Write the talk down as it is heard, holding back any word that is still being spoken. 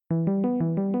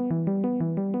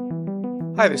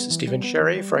Hi, this is Stephen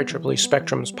Sherry for IEEE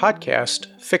Spectrum's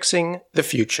podcast, Fixing the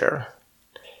Future.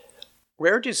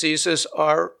 Rare diseases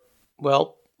are,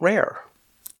 well, rare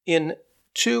in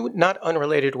two not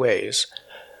unrelated ways.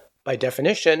 By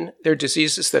definition, they're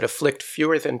diseases that afflict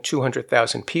fewer than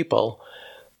 200,000 people,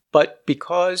 but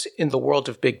because in the world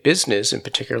of big business, and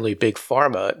particularly big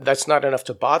pharma, that's not enough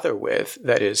to bother with,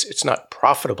 that is, it's not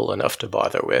profitable enough to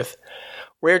bother with,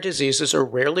 rare diseases are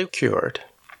rarely cured.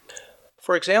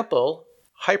 For example,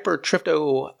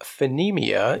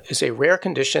 hypertryptophanemia is a rare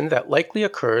condition that likely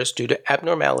occurs due to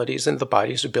abnormalities in the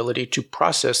body's ability to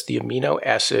process the amino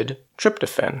acid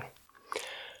tryptophan.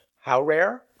 How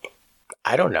rare?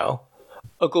 I don't know.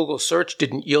 A Google search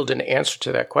didn't yield an answer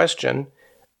to that question.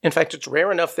 In fact, it's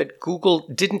rare enough that Google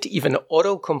didn't even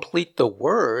autocomplete the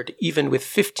word, even with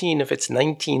 15 of its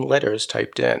 19 letters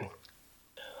typed in.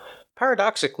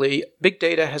 Paradoxically, big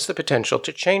data has the potential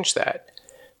to change that,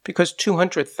 because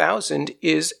 200,000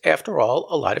 is, after all,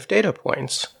 a lot of data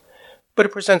points. But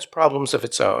it presents problems of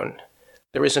its own.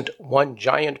 There isn't one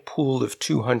giant pool of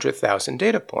 200,000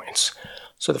 data points.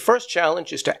 So the first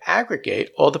challenge is to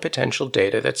aggregate all the potential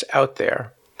data that's out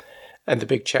there. And the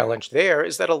big challenge there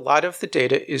is that a lot of the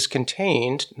data is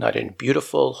contained not in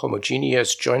beautiful,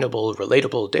 homogeneous, joinable,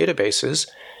 relatable databases.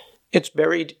 It's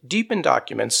buried deep in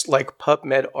documents like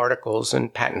PubMed articles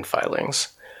and patent filings.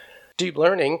 Deep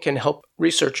learning can help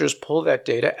researchers pull that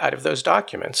data out of those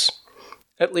documents.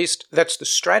 At least, that's the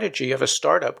strategy of a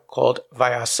startup called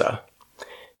Vyasa.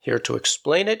 Here to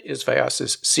explain it is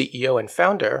Vyasa's CEO and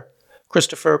founder,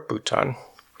 Christopher Bouton.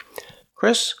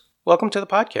 Chris, welcome to the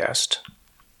podcast.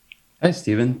 Hi,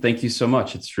 Stephen. Thank you so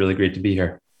much. It's really great to be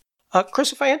here.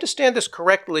 Chris, if I understand this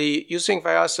correctly, using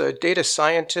Vyasa, a data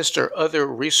scientist or other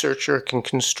researcher can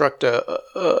construct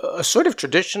a sort of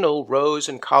traditional rows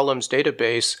and columns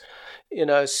database in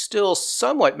a still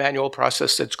somewhat manual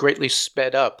process that's greatly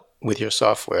sped up with your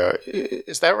software.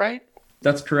 Is that right?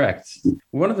 That's correct.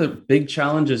 One of the big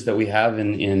challenges that we have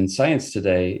in science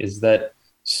today is that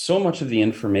so much of the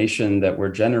information that we're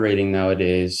generating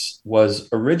nowadays was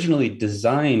originally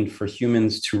designed for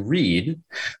humans to read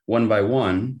one by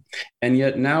one, and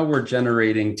yet now we're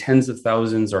generating tens of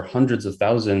thousands or hundreds of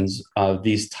thousands of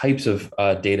these types of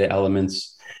data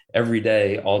elements every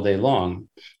day, all day long.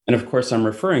 And of course, I'm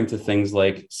referring to things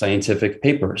like scientific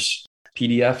papers,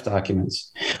 PDF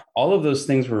documents. All of those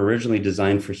things were originally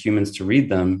designed for humans to read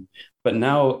them, but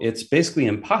now it's basically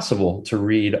impossible to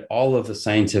read all of the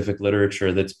scientific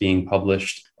literature that's being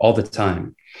published all the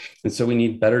time. And so we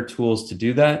need better tools to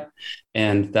do that.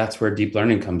 And that's where deep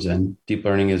learning comes in. Deep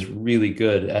learning is really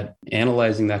good at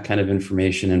analyzing that kind of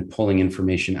information and pulling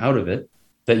information out of it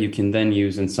that you can then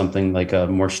use in something like a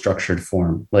more structured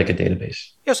form, like a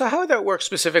database. Yeah, so how would that work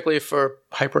specifically for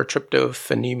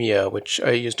hypertryptophanemia, which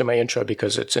I used in my intro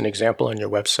because it's an example on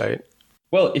your website?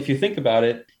 Well, if you think about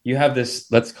it, you have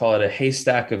this, let's call it a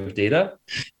haystack of data,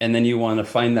 and then you want to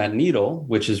find that needle,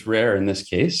 which is rare in this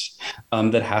case,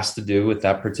 that has to do with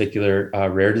that particular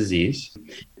rare disease.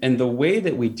 And the way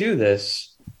that we do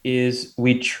this is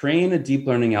we train a deep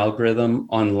learning algorithm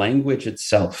on language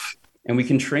itself. And we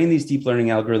can train these deep learning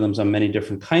algorithms on many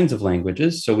different kinds of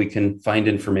languages. So we can find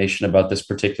information about this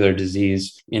particular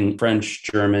disease in French,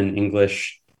 German,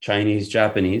 English, Chinese,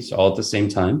 Japanese, all at the same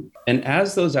time. And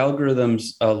as those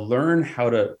algorithms learn how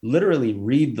to literally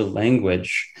read the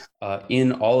language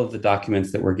in all of the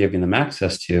documents that we're giving them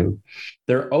access to,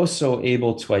 they're also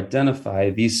able to identify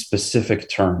these specific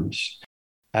terms.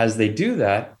 As they do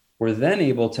that, we're then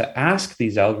able to ask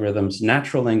these algorithms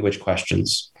natural language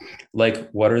questions, like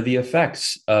what are the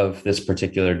effects of this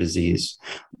particular disease?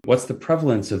 What's the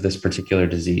prevalence of this particular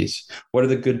disease? What are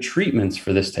the good treatments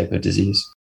for this type of disease?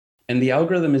 And the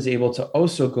algorithm is able to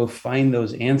also go find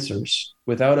those answers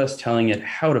without us telling it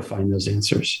how to find those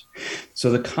answers.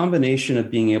 So the combination of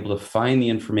being able to find the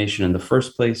information in the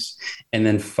first place and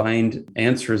then find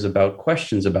answers about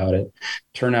questions about it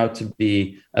turn out to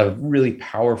be a really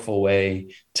powerful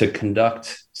way to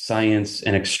conduct science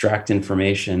and extract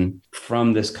information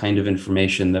from this kind of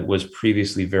information that was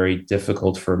previously very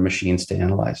difficult for machines to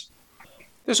analyze.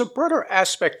 There's a broader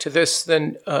aspect to this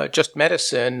than just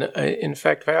medicine. In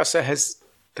fact, Vyasa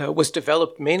was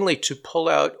developed mainly to pull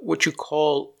out what you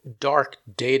call dark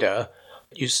data.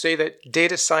 You say that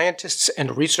data scientists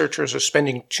and researchers are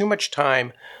spending too much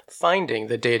time finding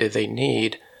the data they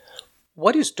need.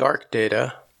 What is dark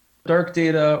data? Dark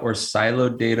data or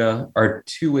siloed data are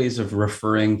two ways of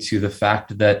referring to the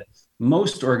fact that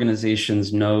most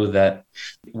organizations know that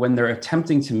when they're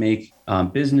attempting to make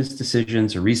business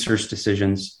decisions or research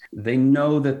decisions, they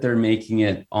know that they're making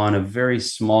it on a very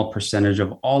small percentage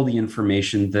of all the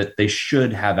information that they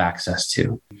should have access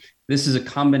to. This is a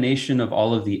combination of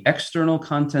all of the external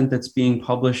content that's being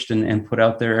published and put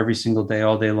out there every single day,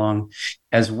 all day long,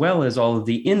 as well as all of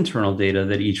the internal data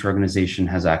that each organization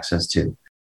has access to.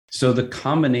 So the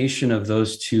combination of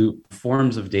those two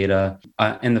forms of data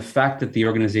and the fact that the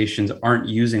organizations aren't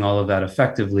using all of that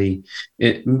effectively,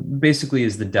 it basically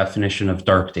is the definition of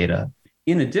dark data.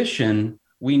 In addition,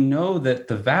 we know that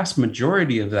the vast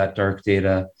majority of that dark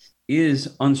data is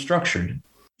unstructured.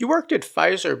 You worked at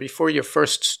Pfizer before your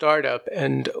first startup,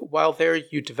 and while there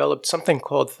you developed something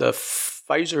called the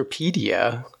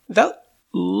Pfizerpedia. That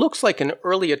looks like an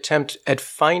early attempt at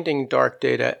finding dark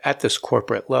data at this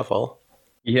corporate level.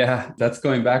 Yeah, that's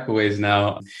going back a ways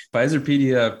now.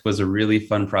 Pfizerpedia was a really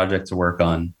fun project to work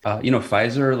on.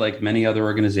 Pfizer, like many other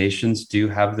organizations, do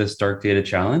have this dark data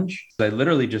challenge. I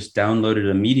literally just downloaded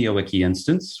a MediaWiki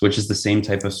instance, which is the same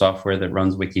type of software that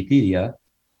runs Wikipedia,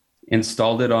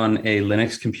 installed it on a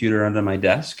Linux computer under my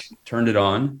desk, turned it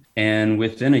on, and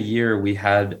within a year we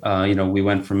had, we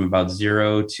went from about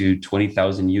 0 to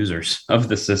 20,000 users of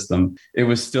the system. It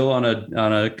was still on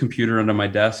a computer under my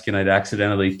desk, and I'd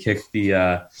accidentally kick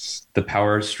the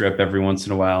power strip every once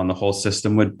in a while, and the whole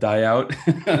system would die out,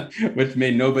 which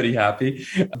made nobody happy.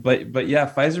 But yeah,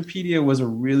 Pfizerpedia was a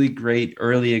really great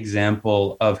early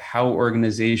example of how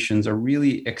organizations are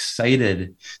really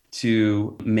excited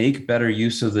to make better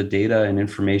use of the data and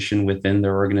information within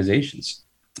their organizations.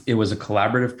 It was a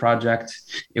collaborative project.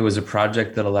 It was a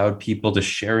project that allowed people to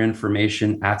share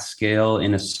information at scale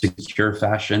in a secure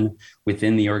fashion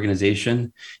within the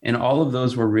organization. And all of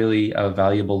those were really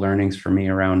valuable learnings for me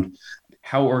around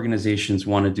how organizations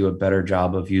want to do a better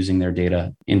job of using their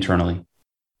data internally.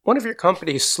 One of your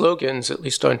company's slogans, at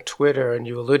least on Twitter, and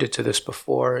you alluded to this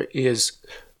before, is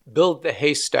build the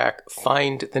haystack,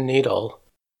 find the needle.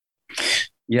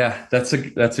 Yeah, that's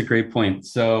a great point.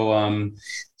 So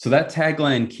that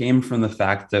tagline came from the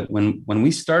fact that when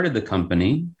we started the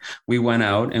company, we went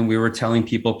out and we were telling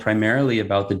people primarily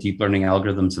about the deep learning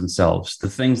algorithms themselves, the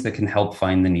things that can help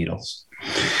find the needles.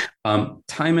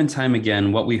 Time and time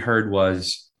again, what we heard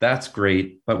was, that's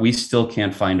great, but we still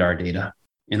can't find our data.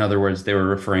 In other words, they were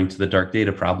referring to the dark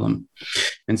data problem.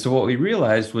 And so what we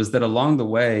realized was that along the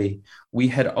way, we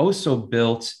had also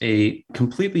built a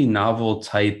completely novel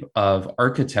type of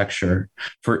architecture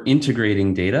for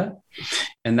integrating data.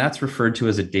 And that's referred to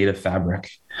as a data fabric.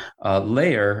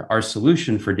 Layer, our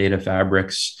solution for data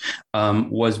fabrics,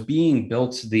 was being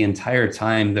built the entire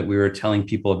time that we were telling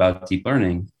people about deep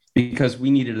learning, because we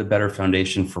needed a better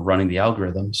foundation for running the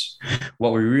algorithms.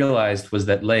 What we realized was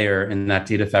that layer in that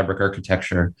data fabric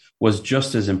architecture was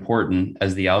just as important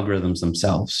as the algorithms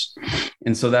themselves.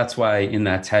 And so that's why in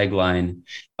that tagline,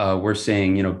 we're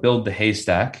saying, build the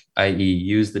haystack, i.e.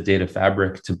 use the data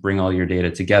fabric to bring all your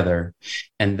data together,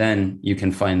 and then you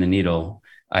can find the needle,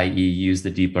 i.e. use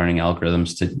the deep learning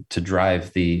algorithms to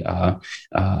drive the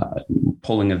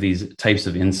pulling of these types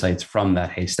of insights from that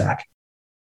haystack.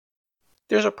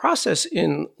 There's a process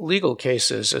in legal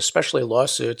cases, especially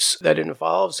lawsuits, that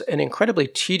involves an incredibly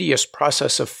tedious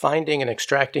process of finding and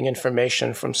extracting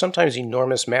information from sometimes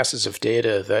enormous masses of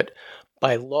data that,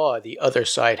 by law, the other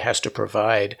side has to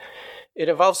provide. It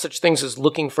involves such things as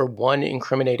looking for one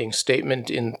incriminating statement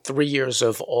in 3 years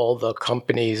of all the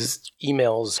company's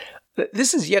emails.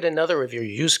 This is yet another of your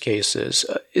use cases.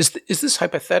 Is this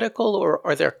hypothetical, or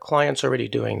are there clients already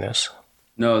doing this?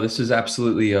 No, this is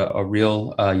absolutely a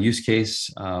real use case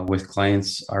with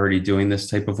clients already doing this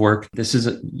type of work. This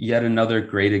is yet another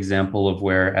great example of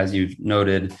where, as you've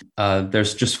noted,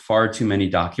 there's just far too many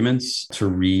documents to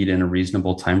read in a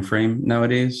reasonable time frame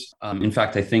nowadays. In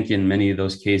fact, I think in many of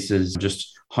those cases,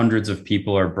 just hundreds of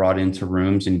people are brought into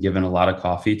rooms and given a lot of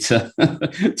coffee to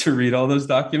to read all those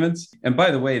documents. And by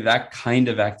the way, that kind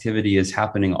of activity is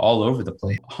happening all over the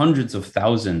place. Hundreds of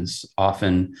thousands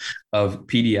often of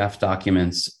PDF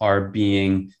documents are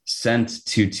being sent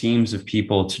to teams of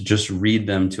people to just read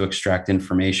them to extract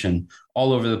information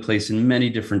all over the place in many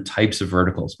different types of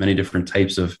verticals, many different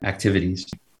types of activities.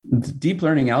 Deep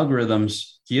learning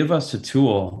algorithms give us a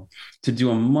tool to do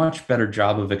a much better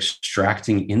job of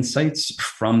extracting insights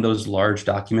from those large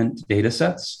document data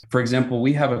sets. For example,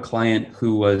 we have a client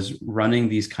who was running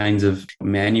these kinds of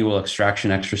manual extraction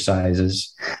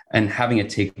exercises and having it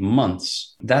take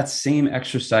months. That same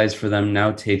exercise for them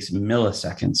now takes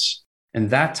milliseconds.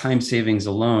 And that time savings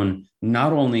alone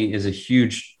not only is a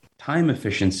huge time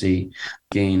efficiency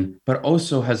gain, but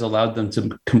also has allowed them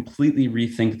to completely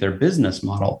rethink their business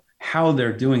model, how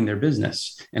they're doing their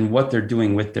business and what they're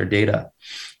doing with their data.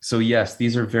 So yes,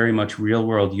 these are very much real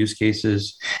world use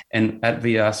cases. And at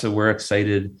Vyasa, we're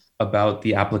excited about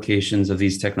the applications of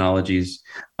these technologies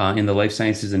in the life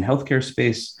sciences and healthcare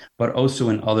space, but also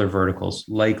in other verticals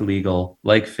like legal,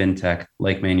 like fintech,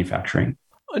 like manufacturing.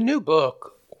 A new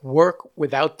book, Work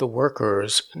Without the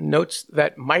Workers, notes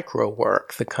that micro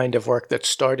work, the kind of work that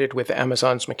started with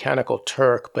Amazon's Mechanical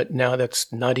Turk, but now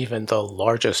that's not even the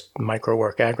largest micro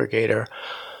work aggregator.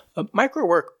 Micro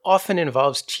work often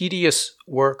involves tedious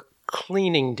work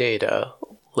cleaning data,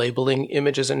 labeling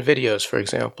images and videos, for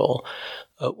example.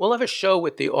 We'll have a show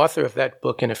with the author of that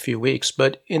book in a few weeks,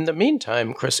 but in the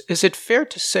meantime, Chris, is it fair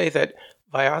to say that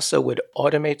Vyasa would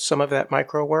automate some of that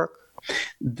micro work?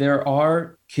 There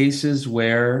are cases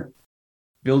where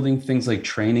building things like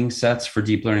training sets for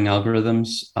deep learning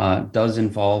algorithms does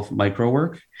involve micro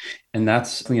work. And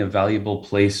that's certainly a valuable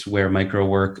place where micro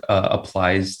work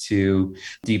applies to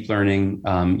deep learning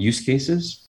use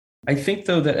cases. I think,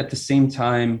 though, that at the same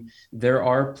time, there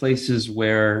are places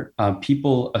where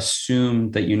people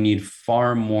assume that you need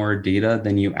far more data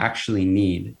than you actually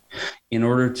need in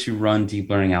order to run deep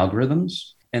learning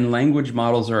algorithms. And language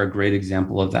models are a great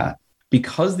example of that.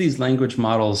 Because these language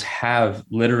models have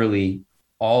literally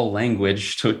all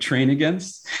language to train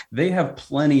against, they have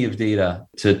plenty of data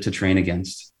to train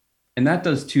against. And that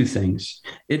does two things.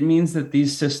 It means that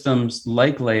these systems,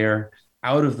 like Layer,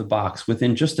 out of the box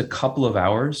within just a couple of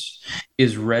hours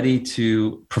is ready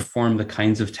to perform the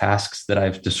kinds of tasks that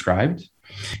I've described.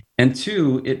 And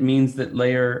two, it means that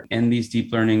Layer and these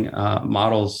deep learning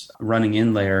models running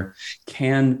in Layer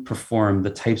can perform the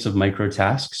types of micro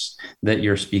tasks that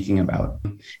you're speaking about.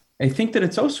 I think that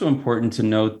it's also important to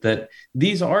note that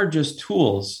these are just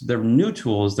tools. They're new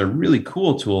tools. They're really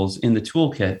cool tools in the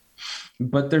toolkit,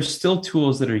 but they're still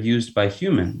tools that are used by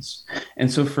humans.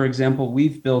 And so, for example,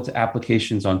 we've built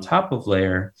applications on top of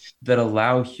Layer that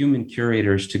allow human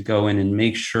curators to go in and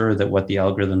make sure that what the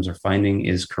algorithms are finding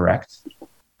is correct,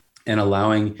 and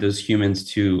allowing those humans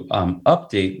to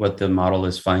update what the model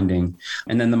is finding.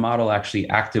 And then the model actually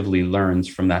actively learns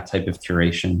from that type of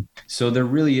curation. So there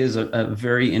really is a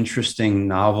very interesting,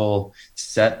 novel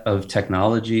set of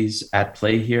technologies at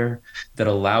play here that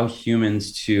allow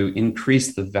humans to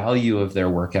increase the value of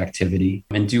their work activity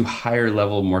and do higher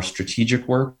level, more strategic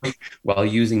work while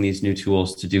using these new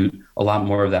tools to do a lot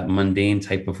more of that mundane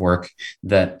type of work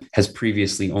that has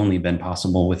previously only been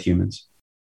possible with humans.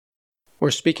 We're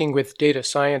speaking with data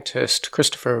scientist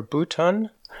Christopher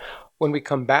Bouton. When we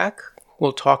come back,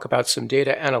 we'll talk about some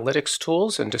data analytics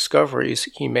tools and discoveries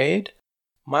he made,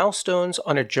 milestones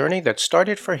on a journey that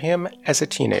started for him as a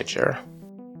teenager.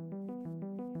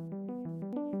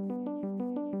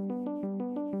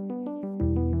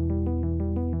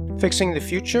 Fixing the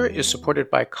Future is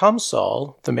supported by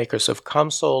COMSOL, the makers of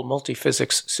COMSOL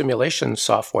multiphysics simulation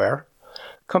software.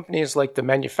 Companies like the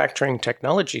Manufacturing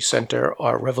Technology Center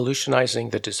are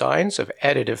revolutionizing the designs of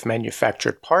additive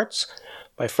manufactured parts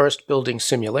by first building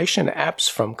simulation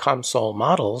apps from COMSOL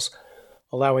models,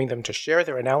 allowing them to share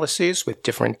their analyses with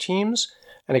different teams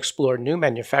and explore new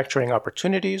manufacturing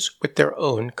opportunities with their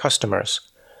own customers.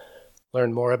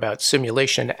 Learn more about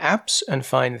simulation apps and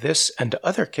find this and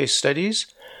other case studies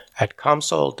at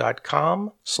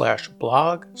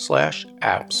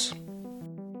comsol.com/blog/apps.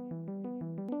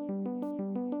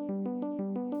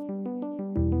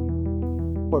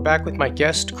 We're back with my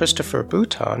guest, Christopher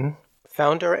Bouton,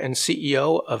 founder and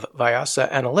CEO of Vyasa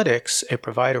Analytics, a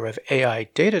provider of AI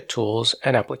data tools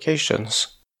and applications.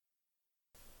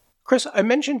 Chris, I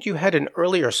mentioned you had an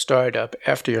earlier startup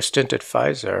after your stint at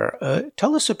Pfizer.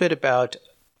 Tell us a bit about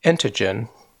Entogen.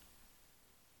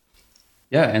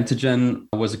 Yeah, Entogen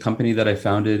was a company that I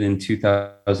founded in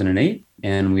 2008,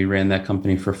 and we ran that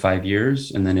company for 5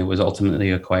 years, and then it was ultimately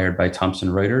acquired by Thomson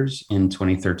Reuters in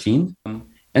 2013.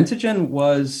 Entogen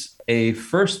was a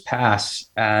first pass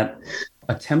at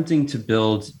attempting to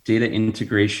build data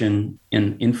integration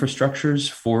in infrastructures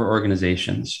for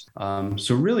organizations.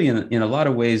 So really, in a lot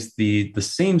of ways, the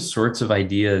same sorts of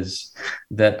ideas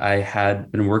that I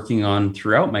had been working on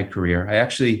throughout my career. I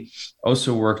actually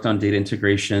also worked on data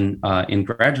integration in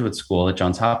graduate school at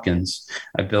Johns Hopkins.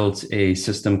 I built a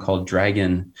system called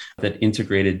Dragon that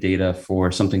integrated data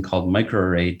for something called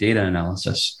microarray data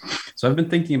analysis. So I've been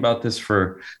thinking about this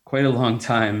for quite a long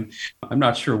time. I'm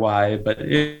not sure why, but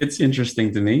it's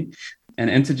interesting to me. And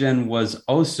Entogen was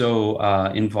also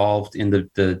involved in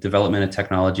the development of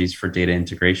technologies for data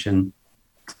integration,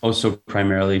 also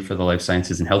primarily for the life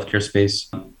sciences and healthcare space.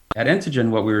 At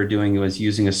Entogen, what we were doing was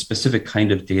using a specific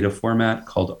kind of data format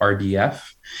called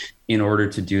RDF, in order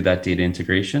to do that data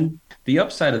integration. The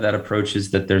upside of that approach is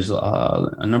that there's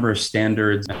a number of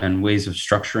standards and ways of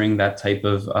structuring that type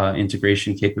of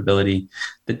integration capability.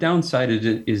 The downside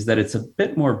is that it's a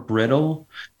bit more brittle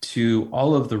to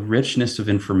all of the richness of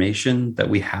information that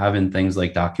we have in things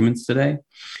like documents today.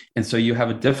 And so you have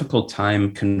a difficult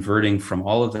time converting from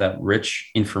all of that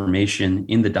rich information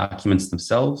in the documents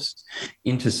themselves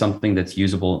into something that's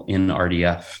usable in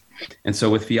RDF. And so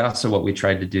with Vyasa, what we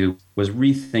tried to do was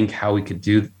rethink how we could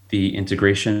do the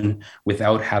integration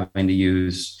without having to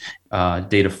use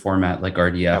data format like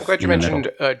RDF. I'm glad you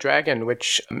mentioned DRAGON,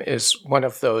 which is one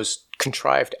of those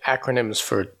contrived acronyms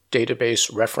for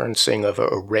database referencing of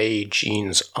array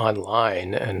genes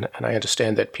online. And I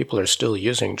understand that people are still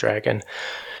using DRAGON.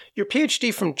 Your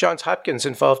PhD from Johns Hopkins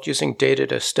involved using data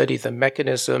to study the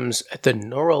mechanisms at the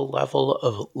neural level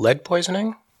of lead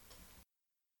poisoning?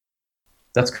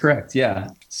 That's correct. Yeah.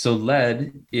 So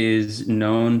lead is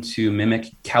known to mimic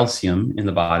calcium in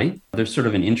the body. There's sort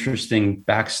of an interesting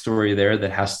backstory there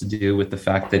that has to do with the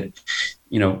fact that,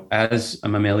 as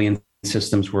mammalian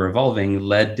systems were evolving,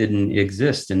 lead didn't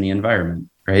exist in the environment,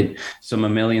 right? So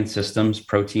mammalian systems,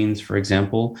 proteins, for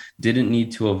example, didn't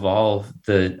need to evolve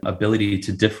the ability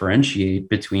to differentiate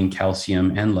between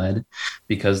calcium and lead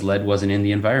because lead wasn't in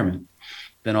the environment.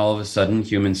 Then all of a sudden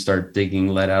humans start digging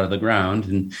lead out of the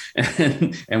ground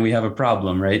and we have a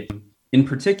problem, right? In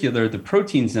particular, the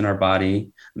proteins in our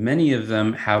body, many of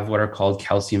them have what are called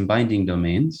calcium binding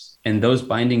domains. And those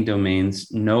binding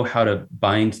domains know how to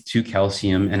bind to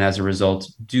calcium and as a result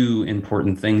do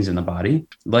important things in the body.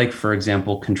 Like, for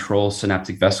example, control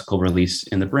synaptic vesicle release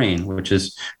in the brain, which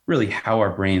is really how our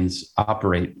brains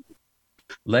operate.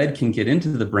 Lead can get into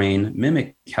the brain,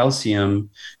 mimic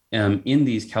calcium in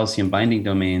these calcium binding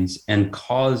domains and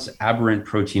cause aberrant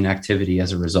protein activity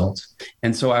as a result.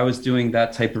 And so I was doing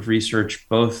that type of research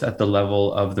both at the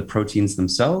level of the proteins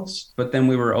themselves, but then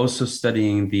we were also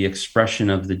studying the expression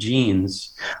of the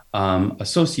genes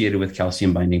associated with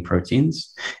calcium binding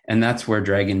proteins. And that's where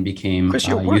DRAGON became Chris,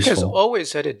 your work useful. has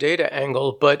always had a data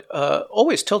angle, but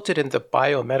always tilted in the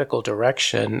biomedical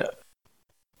direction.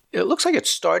 It looks like it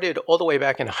started all the way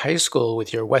back in high school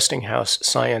with your Westinghouse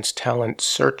Science Talent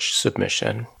Search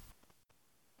submission.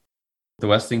 The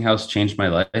Westinghouse changed my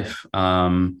life.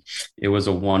 It was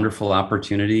a wonderful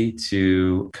opportunity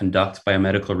to conduct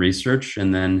biomedical research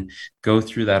and then go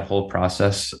through that whole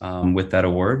process with that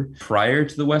award. Prior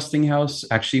to the Westinghouse,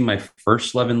 actually, my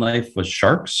first love in life was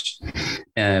sharks.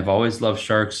 And I've always loved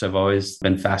sharks. I've always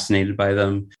been fascinated by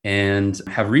them and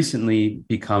have recently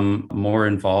become more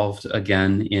involved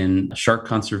again in shark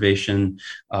conservation,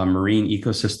 marine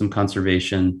ecosystem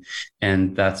conservation.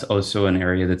 And that's also an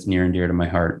area that's near and dear to my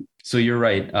heart. So you're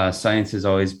right. Science has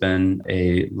always been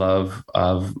a love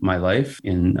of my life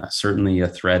and certainly a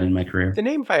thread in my career. The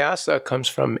name Vyasa comes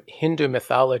from Hindu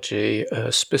mythology,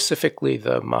 specifically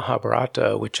the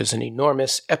Mahabharata, which is an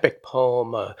enormous epic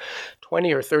poem,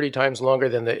 20 or 30 times longer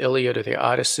than the Iliad or the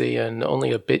Odyssey, and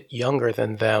only a bit younger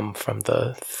than them from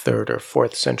the 3rd or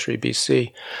 4th century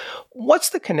BC. What's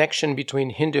the connection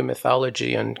between Hindu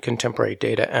mythology and contemporary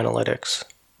data analytics?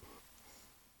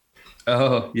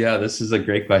 Oh, yeah, this is a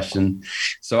great question.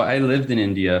 So I lived in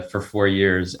India for 4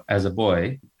 years as a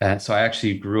boy. So I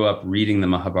actually grew up reading the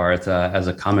Mahabharata as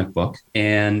a comic book.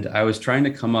 And I was trying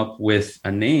to come up with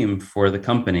a name for the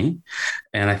company.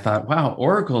 And I thought, wow,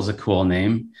 Oracle's a cool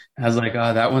name. I was like,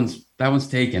 oh, that one's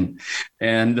taken.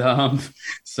 And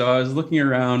so I was looking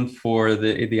around for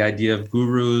the idea of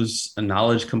gurus and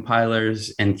knowledge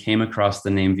compilers and came across the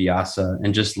name Vyasa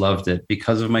and just loved it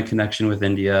because of my connection with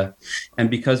India and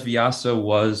because Vyasa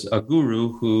was a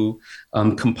guru who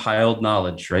compiled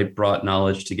knowledge, right? Brought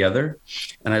knowledge together.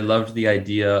 And I loved the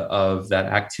idea of that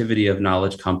activity of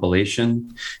knowledge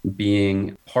compilation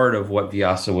being part of what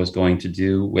Vyasa was going to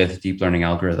do with deep learning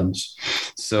algorithms.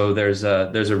 So there's a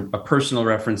personal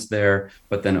reference there,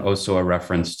 but then also a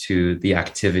reference to the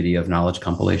activity of knowledge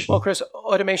compilation. Well, Chris,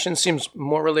 automation seems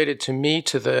more related to me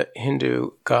to the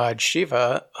Hindu god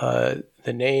Shiva.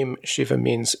 The name Shiva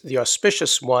means the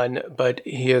auspicious one, but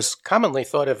he is commonly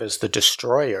thought of as the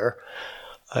destroyer.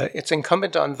 It's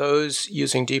incumbent on those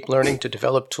using deep learning to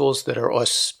develop tools that are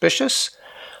auspicious,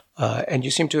 and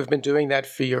you seem to have been doing that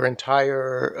for your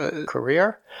entire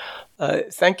career.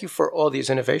 Thank you for all these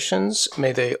innovations.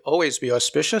 May they always be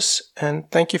auspicious, and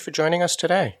thank you for joining us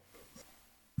today.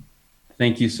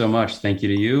 Thank you so much. Thank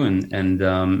you to you,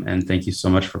 and thank you so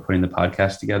much for putting the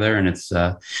podcast together. And it's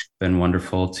been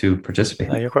wonderful to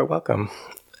participate. You're quite welcome.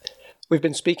 We've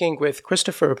been speaking with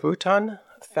Christopher Bouton,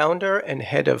 founder and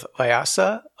head of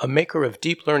Vyasa, a maker of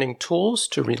deep learning tools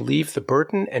to relieve the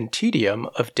burden and tedium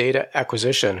of data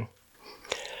acquisition.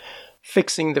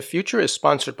 Fixing the Future is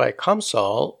sponsored by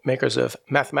COMSOL, makers of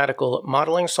mathematical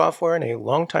modeling software and a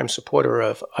longtime supporter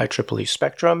of IEEE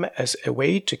Spectrum as a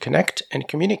way to connect and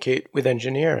communicate with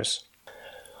engineers.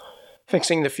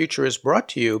 Fixing the Future is brought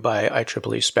to you by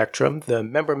IEEE Spectrum, the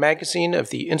member magazine of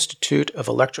the Institute of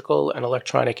Electrical and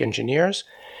Electronic Engineers,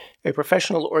 a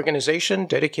professional organization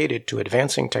dedicated to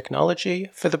advancing technology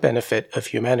for the benefit of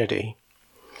humanity.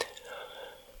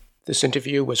 This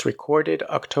interview was recorded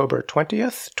October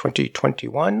 20th,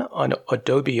 2021 on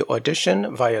Adobe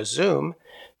Audition via Zoom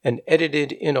and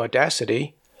edited in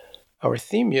Audacity. Our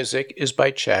theme music is by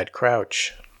Chad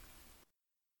Crouch.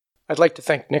 I'd like to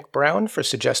thank Nick Brown for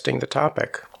suggesting the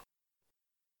topic.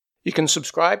 You can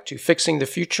subscribe to Fixing the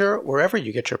Future wherever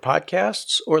you get your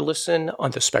podcasts or listen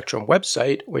on the Spectrum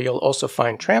website, where you'll also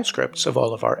find transcripts of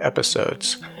all of our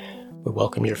episodes. We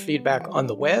welcome your feedback on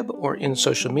the web or in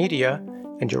social media,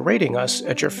 and you're rating us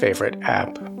at your favorite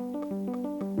app.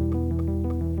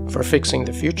 For Fixing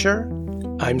the Future,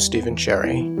 I'm Stephen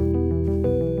Cherry.